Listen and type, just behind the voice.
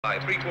By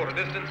three-quarter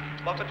distance,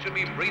 Moffat should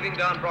be breathing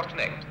down Brock's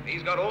neck.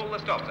 He's got all the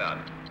stops out.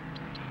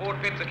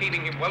 Ford pits are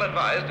keeping him well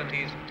advised, and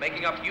he's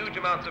making up huge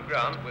amounts of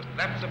ground with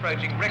laps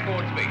approaching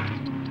record speeds.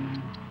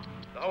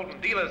 The Holden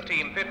dealers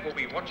team pit will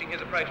be watching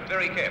his approach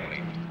very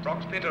carefully.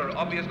 Brock's pit are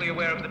obviously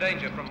aware of the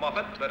danger from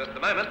Moffat, but at the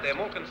moment they're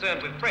more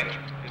concerned with French.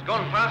 He's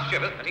gone past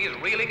Shivers and he is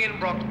reeling in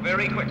Brock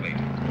very quickly.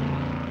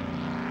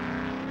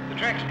 The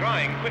track's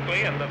drying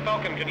quickly and the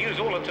Falcon can use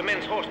all its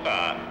immense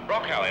horsepower.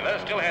 Brock, however,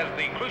 still has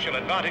the crucial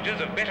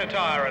advantages of better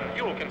tyre and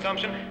fuel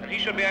consumption, and he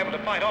should be able to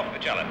fight off the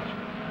challenge.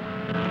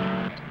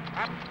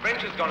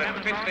 French has gone into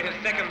the pits for his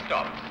second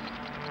stop.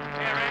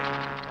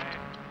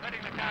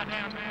 Letting the car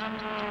down now.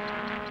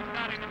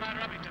 Starting the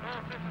motor up.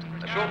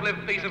 A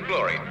short-lived piece of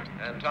glory,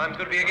 and time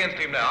could be against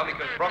him now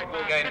because Brock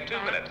will gain 2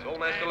 minutes,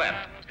 almost a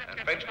lap, and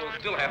French will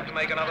still have to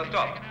make another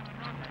stop.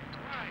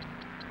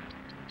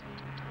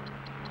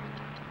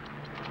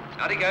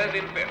 Out he goes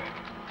in fifth.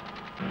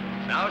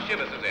 Now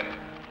Shivers is in.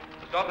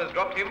 The stop has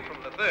dropped him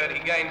from the third he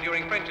gained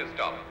during French's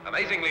stop.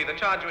 Amazingly, the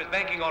Charger is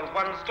banking on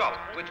one stop,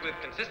 which with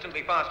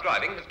consistently fast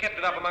driving has kept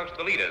it up amongst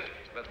the leaders,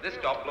 but this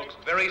stop looks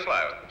very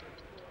slow.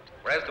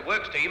 Whereas the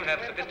works team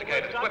have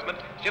sophisticated equipment,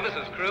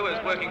 Shivers' crew is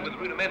working with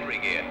rudimentary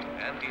gear,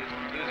 and he's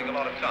losing a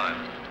lot of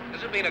time. This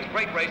has been a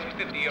great race for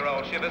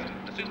 50-year-old Shivers,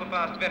 the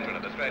super-fast veteran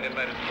of Australian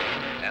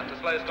motorsport, and the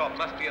slow stop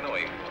must be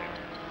annoying for him.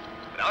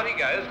 But out he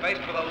goes,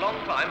 faced with a long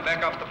climb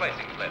back up the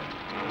placings list.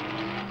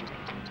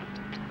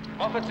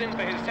 Moffat's in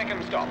for his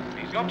second stop.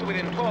 He's got to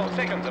within 12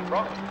 seconds of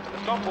Brock, and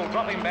the stop will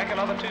drop him back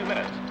another 2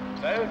 minutes.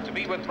 So, to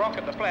be with Brock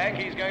at the flag,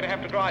 he's going to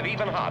have to drive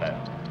even harder.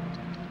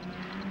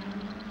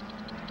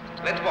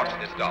 Let's watch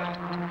this stop,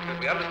 because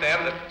we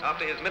understand that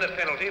after his minute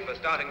penalty for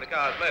starting the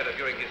car's motor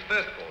during his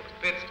first call to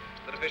the pits,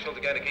 that officials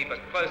are going to keep a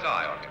close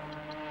eye on him.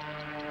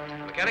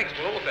 The mechanics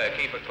will also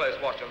keep a close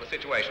watch on the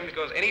situation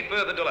because any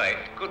further delay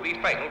could be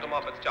fatal to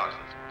Moffat's chances.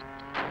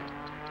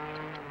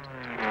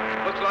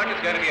 Looks like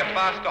it's going to be a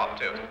fast stop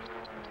too.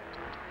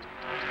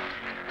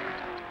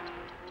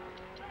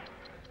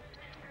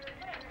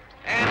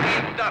 And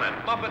he's done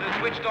it. Moffat has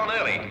switched on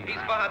early.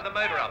 He's fired the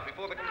motor up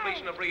before the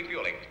completion of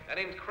refueling. An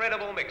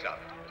incredible mix-up.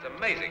 It's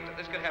amazing that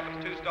this could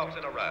happen 2 stops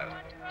in a row.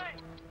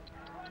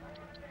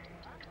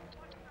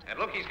 And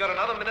look, he's got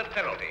another minute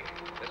penalty.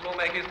 This will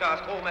make his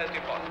task almost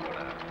impossible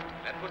now.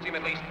 That puts him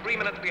at least 3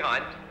 minutes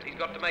behind, and he's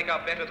got to make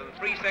up better than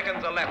 3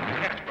 seconds a lap to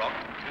catch Brock,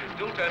 who's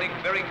still turning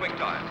very quick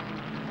time.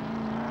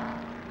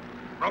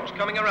 Brock's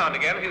coming around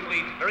again. His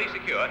lead's very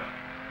secure.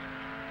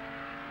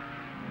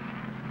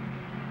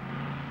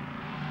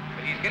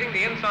 But he's getting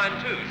the inside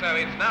too, so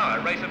it's now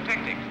a race of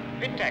tactics.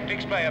 Pit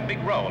tactics play a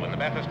big role in the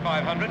Bathurst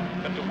 500,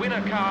 but to win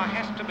a car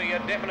has to be a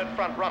definite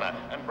front runner,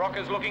 and Brock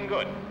is looking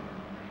good.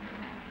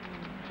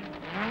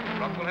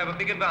 Brock will have a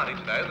big advantage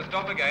though. The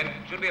stop again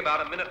should be about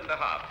 1.5 minutes,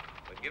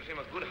 which gives him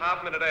a good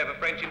half minute over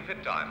French in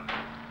pit time.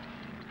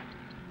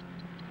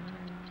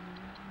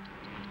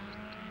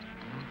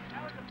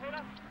 How is it,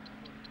 Peter?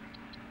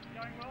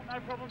 Going well, no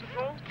problems at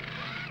all?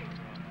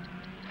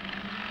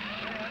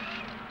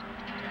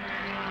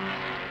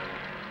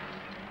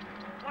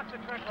 What's the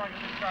track like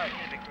in the straight?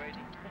 A bit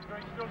greasy.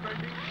 Still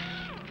greasy?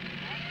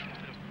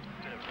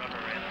 Bit of rubber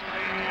around the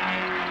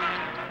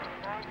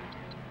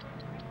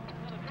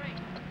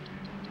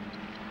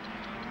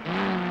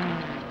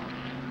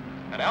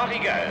And out he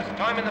goes.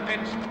 Time in the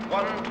pits,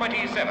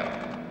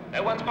 1:27.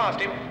 No one's passed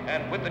him,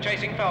 and with the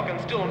chasing Falcon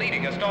still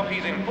needing a stop,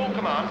 he's in full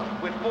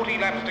command with 40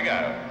 laps to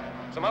go.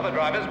 Some other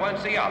drivers won't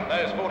see out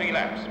those 40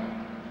 laps.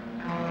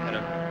 Had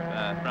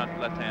a front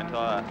left-hand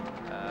tyre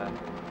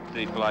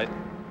deflate,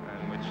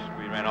 which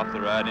we ran off the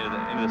road into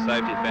the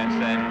safety fence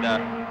and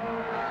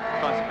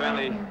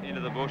consequently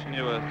into the bush,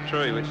 into a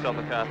tree, which stopped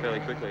the car fairly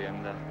quickly,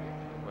 and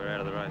we're out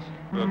of the race.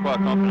 We were quite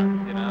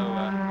confident, you know,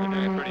 we're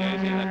doing it pretty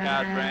easy, and the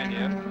car's brand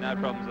new, no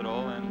problems at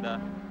all, and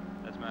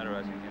that's motor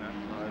racing, you know,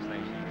 all those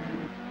things.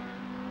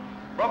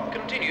 Brock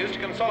continues to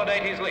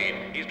consolidate his lead.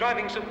 He's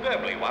driving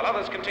superbly while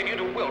others continue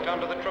to wilt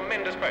under the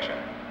tremendous pressure.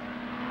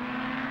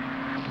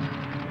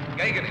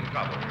 Gagan in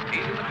trouble.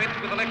 He's in the pits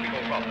with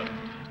electrical problems.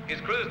 His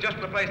crew's just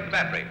replaced the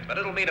battery, but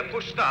it'll mean a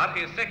push start,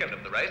 his second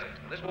of the race,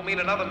 and this will mean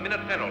another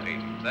minute penalty.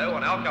 Though,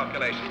 on our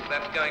calculations,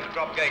 that's going to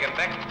drop Gagan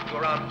back to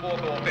around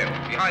 4th or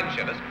 5th, behind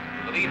Shivers,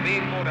 with the lead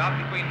being fought out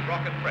between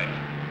Brock and French.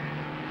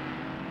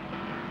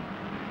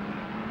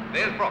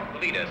 There's Brock, the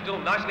leader, still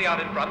nicely out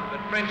in front,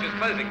 but French is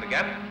closing the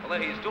gap,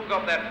 although he's still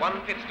got that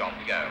one pit stop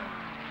to go.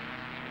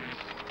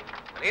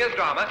 And here's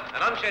drama,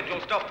 an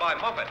unscheduled stop by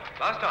Moffat.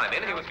 Last time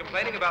in, he was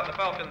complaining about the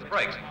Falcon's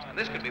brakes, and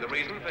this could be the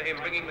reason for him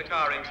bringing the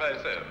car in so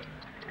soon.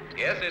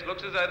 Yes, it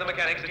looks as though the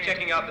mechanics are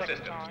checking out the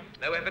system.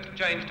 No effort to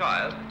change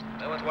tyres.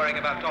 No one's worrying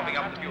about topping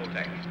up the fuel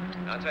tank.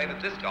 I'd say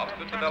that this stop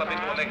could develop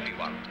into a lengthy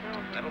one.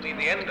 That'll mean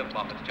the end of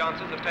Moffat's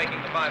chances of taking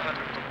the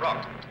 500 from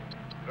Brock.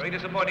 Very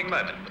disappointing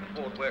moment for the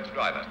Ford Works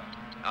driver.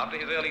 After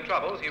his early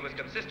troubles, he was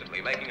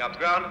consistently making up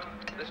ground.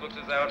 This looks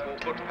as though it will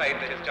put paid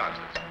to his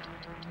chances.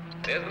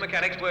 There's the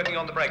mechanics working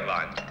on the brake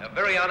lines. A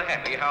very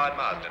unhappy Howard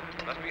Marsden.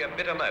 Must be a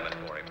bitter moment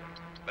for him.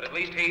 But at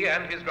least he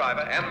and his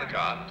driver and the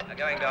car are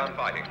going down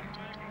fighting.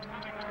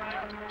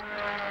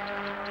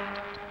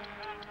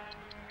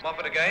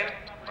 Moffat again.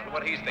 Wonder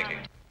what he's thinking.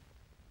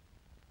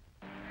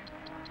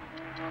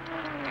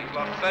 He's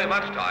lost so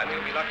much time,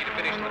 he'll be lucky to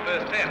finish in the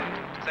first 10.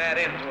 Sad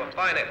end to a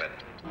fine effort.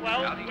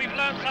 Well, we've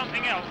learned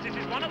something else. This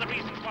is one of the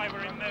reasons why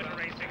we're in motor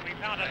racing. We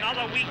found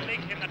another weak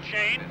link in the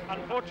chain.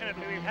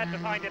 Unfortunately, we've had to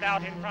find it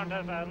out in front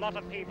of a lot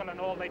of people and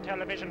all the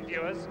television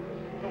viewers.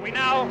 But we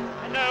now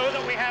know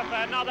that we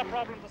have another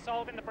problem to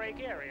solve in the brake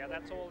area.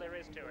 That's all there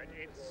is to it.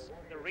 It's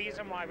the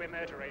reason why we're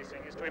motor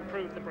racing is to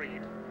improve the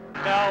breed.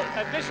 Now,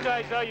 at this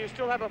stage, though, you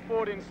still have a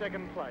Ford in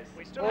second place.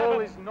 We still all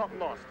have is not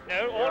lost.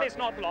 No, all is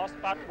not lost,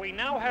 but we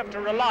now have to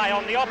rely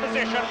on the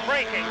opposition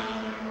braking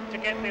to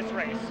get this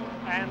race.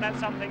 And that's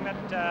something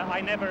that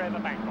I never ever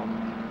bank on.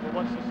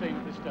 Well, what's the scene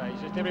at this stage?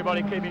 Just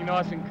everybody keeping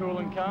nice and cool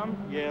and calm?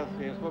 Yes.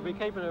 We'll be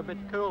keeping it a bit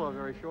cooler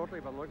very shortly,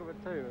 but look at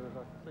it too.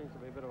 There seems to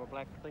be a bit of a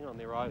black thing on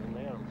the horizon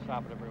there. It'll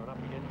sharpen everyone up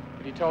again.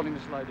 Have you told him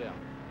to slow down?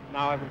 No,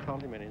 I haven't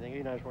told him anything.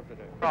 He knows what to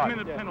do. Right.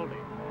 Minute penalty.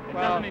 It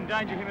doesn't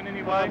endanger him in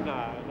any way?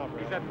 No, not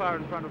really. He's that far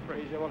in front of Fred?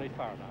 He's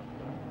far enough.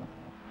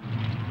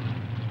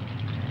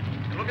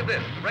 Look at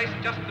this. The race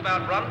is just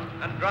about run,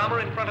 and drama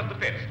in front of the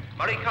pits.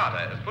 Murray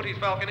Carter has put his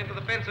Falcon into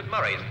the fence at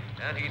Murray's,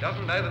 and he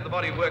doesn't know that the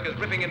bodywork is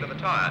ripping into the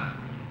tyre.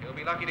 He'll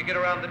be lucky to get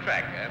around the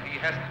track, and he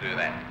has to do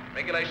that.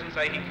 Regulations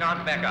say he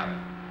can't back up.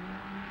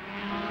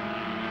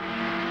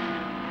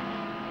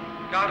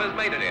 Carter's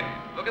made it in.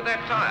 Look at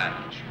that tyre,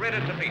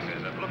 shredded to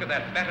pieces, and look at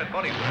that battered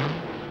bodywork.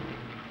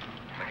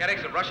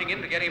 Mechanics are rushing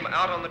in to get him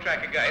out on the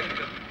track again,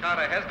 because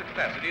Carter has the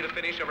capacity to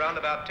finish around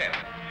about 10th.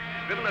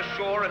 Driven a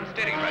sure and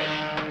steady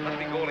race. Must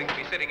be galling to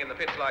be sitting in the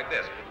pits like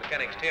this, with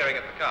mechanics tearing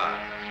at the car.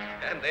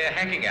 And they're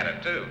hacking at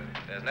it too.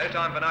 There's no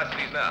time for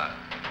niceties now.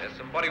 There's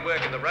some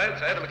bodywork in the road,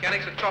 so the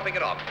mechanics are chopping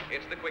it off.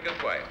 It's the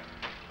quickest way.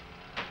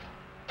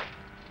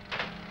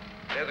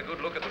 There's a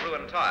good look at the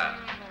ruined tyre.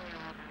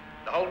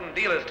 The Holden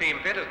dealers team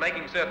pit is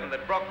making certain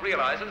that Brock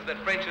realizes that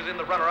French is in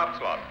the runner-up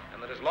slot,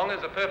 and that as long as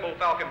the purple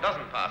Falcon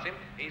doesn't pass him,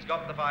 he's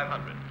got the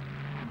 500.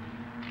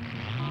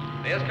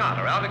 There's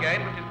Carter out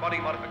again with his body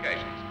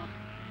modifications.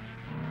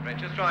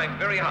 French is trying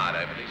very hard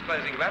over these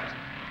closing laps.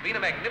 It's been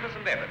a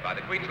magnificent effort by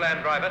the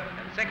Queensland driver,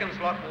 and second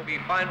slot will be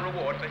fine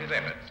reward for his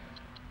efforts.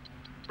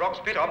 Brock's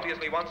pit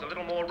obviously wants a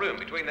little more room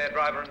between their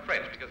driver and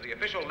French, because the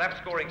official lap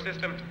scoring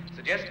system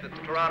suggests that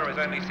the Tirana is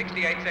only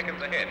 68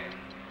 seconds ahead.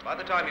 By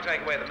the time you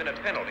take away the minute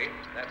penalty,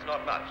 that's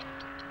not much.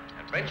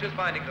 And French is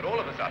finding that all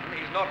of a sudden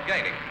he's not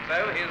gaining,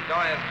 so his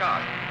die is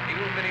cast. He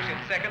will finish in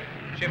second,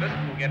 Shivers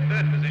will get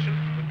third position,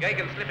 with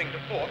Gagan slipping to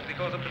fourth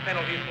because of the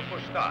penalties for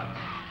push starts.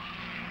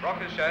 Brock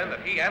has shown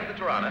that he and the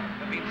Tirana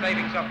have been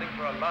saving something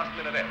for a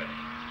last-minute effort.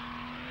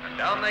 And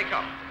down they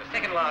come, for the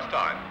second last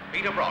time,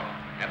 Peter Brock,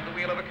 at the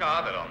wheel of a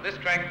car that on this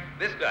track,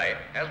 this day,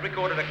 has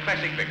recorded a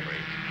classic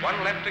victory.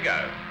 1 lap to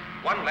go,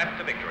 1 lap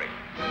to victory.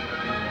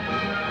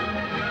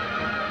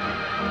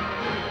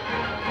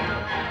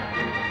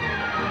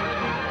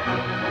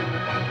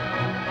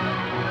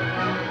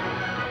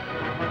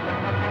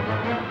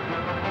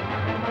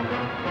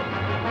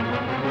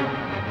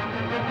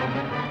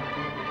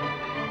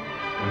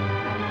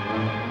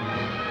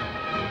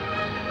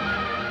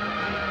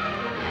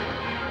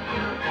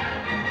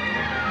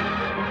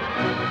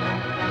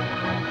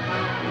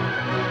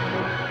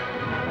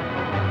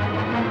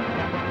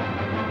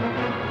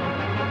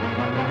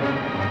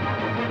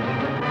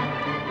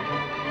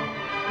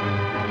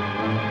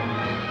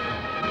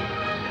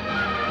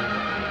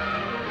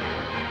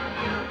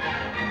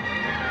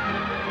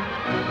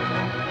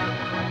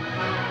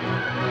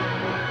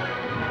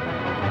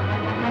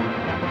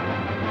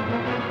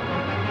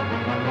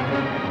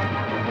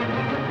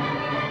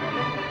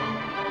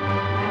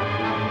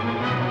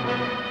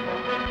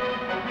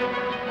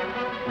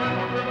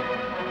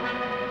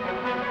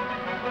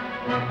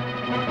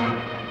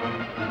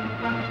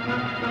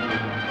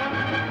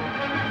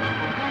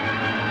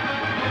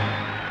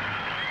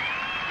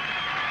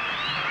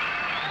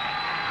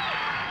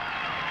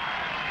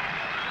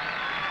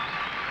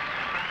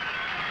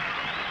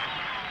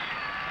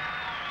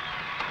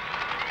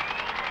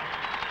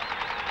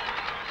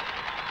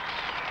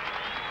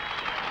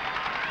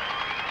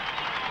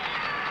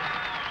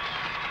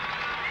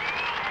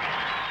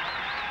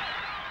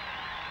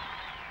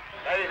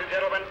 Ladies and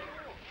gentlemen,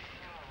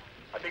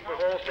 I think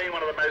we've all seen one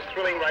of the most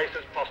thrilling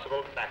races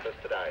possible at Bathurst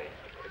today.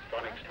 It's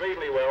gone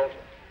extremely well,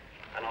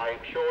 and I'm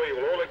sure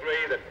you will all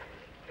agree that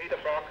Peter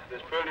Brock,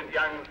 this brilliant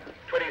young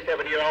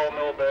 27-year-old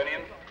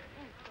Melburnian,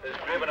 has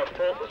driven a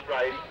faultless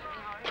race,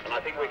 and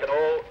I think we can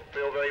all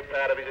feel very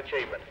proud of his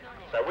achievement.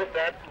 So with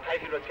that,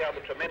 taking into account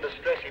the tremendous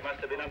stress he must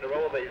have been under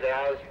all these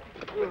hours,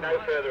 with no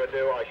further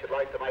ado, I should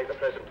like to make the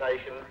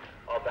presentation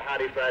of the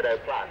Hardy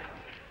Frodo Plus.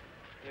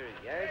 Here he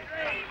goes.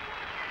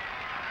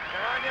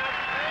 Come on, young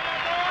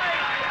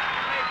boy!